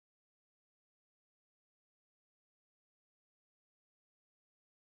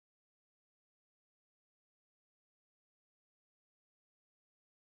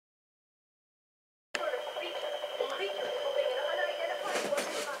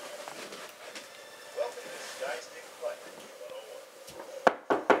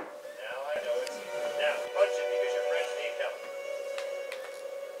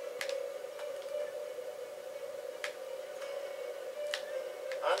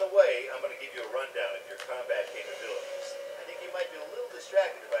the way, I'm going to give you a rundown of your combat capabilities. I think you might be a little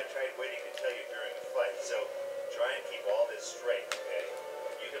distracted if I tried waiting to tell you during the fight, so try and keep all this straight, okay?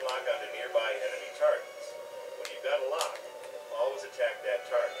 You can lock onto nearby enemy targets. When you've got a lock, always attack that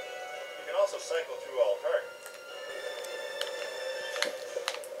target. You can also cycle through all targets.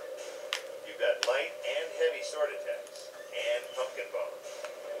 You've got light and heavy sword attacks, and pumpkin bombs.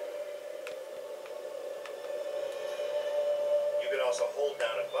 You can also hold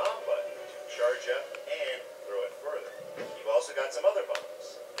down a bomb button to charge up and throw it further. You've also got some other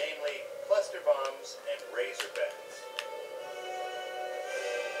bombs, namely cluster bombs and razor bats.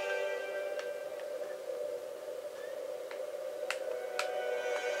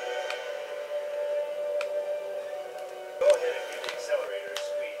 Go ahead and give the accelerator a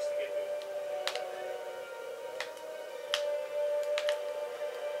squeeze to get moving.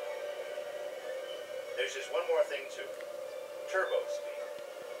 There's just one more thing too. Turbo speed.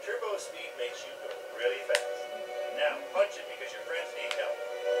 Turbo speed makes you go really fast. Now, punch it because your friends need help.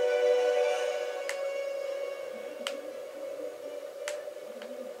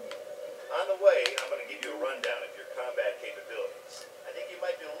 On the way, I'm going to give you a rundown of your combat capabilities. I think you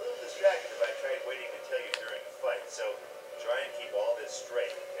might be a little distracted if I tried waiting to tell you during the fight, so try and keep all this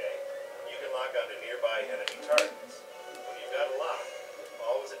straight, okay? You can lock onto nearby enemy targets. When you've got a lock,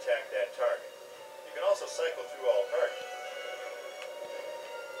 always attack that target. You can also cycle through all targets.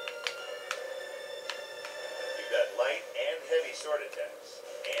 You've got light and heavy sword attacks,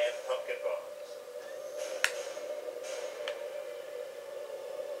 and pumpkin bombs.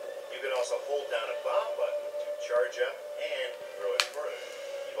 You can also hold down a bomb button to charge up and throw it further.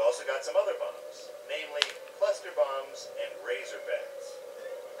 You've also got some other bombs, namely cluster bombs and razor bats.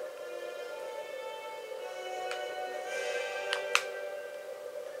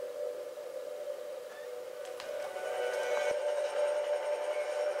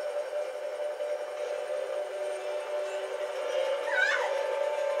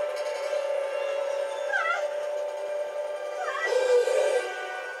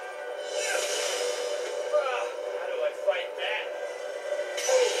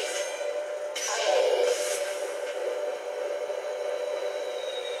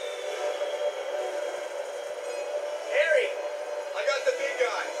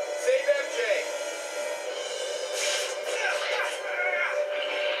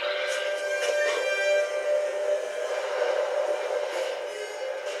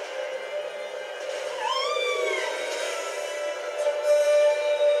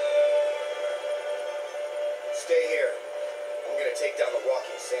 Stay here. I'm gonna take down the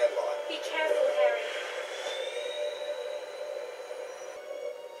walking sandlot. Be careful, Harry.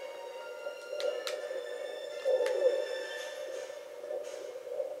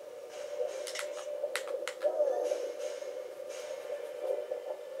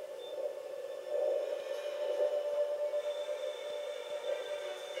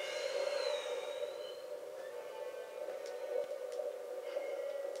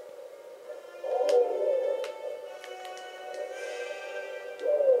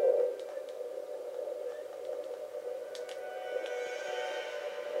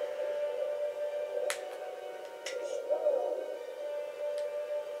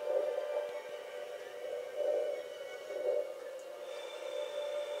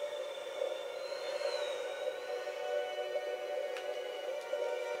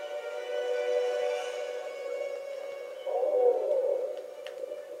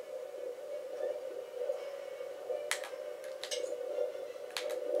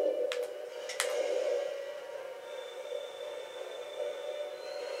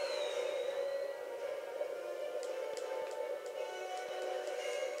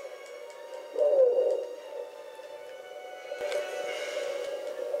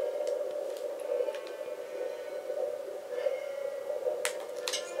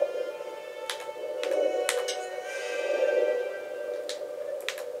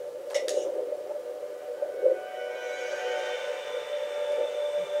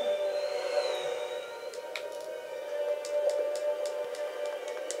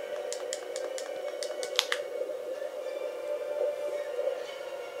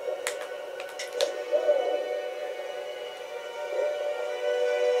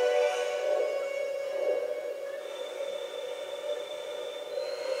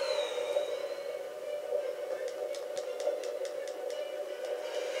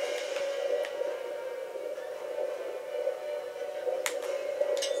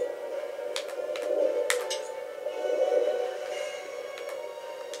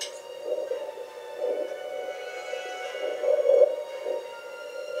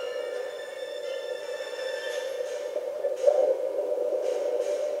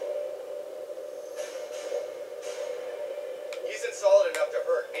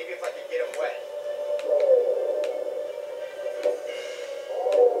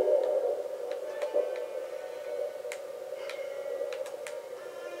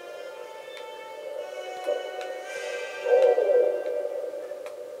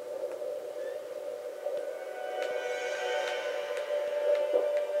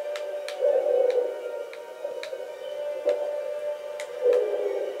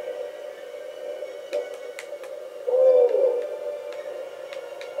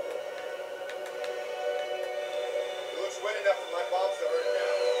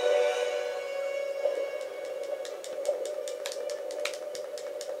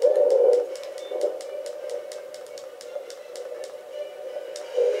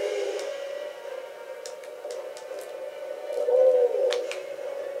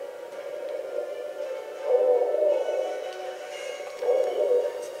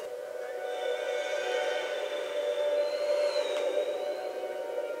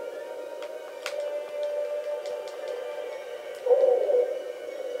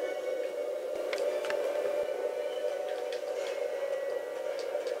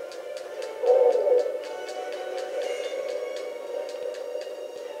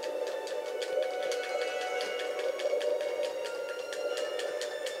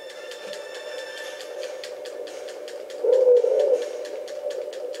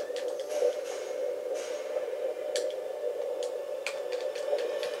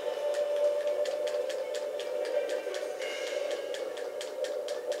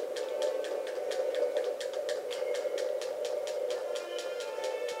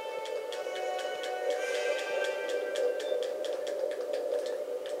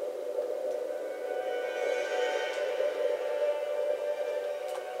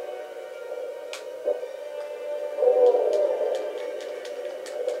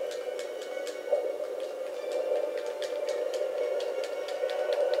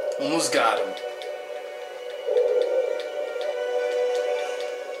 Almost got him.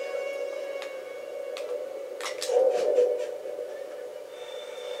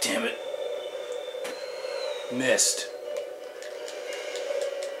 Damn it. Missed.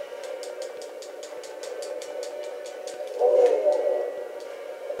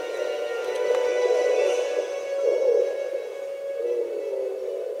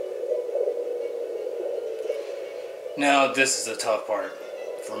 Now this is the tough part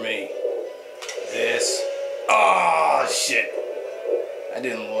for me. This. Oh shit. I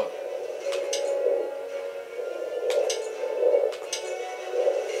didn't look.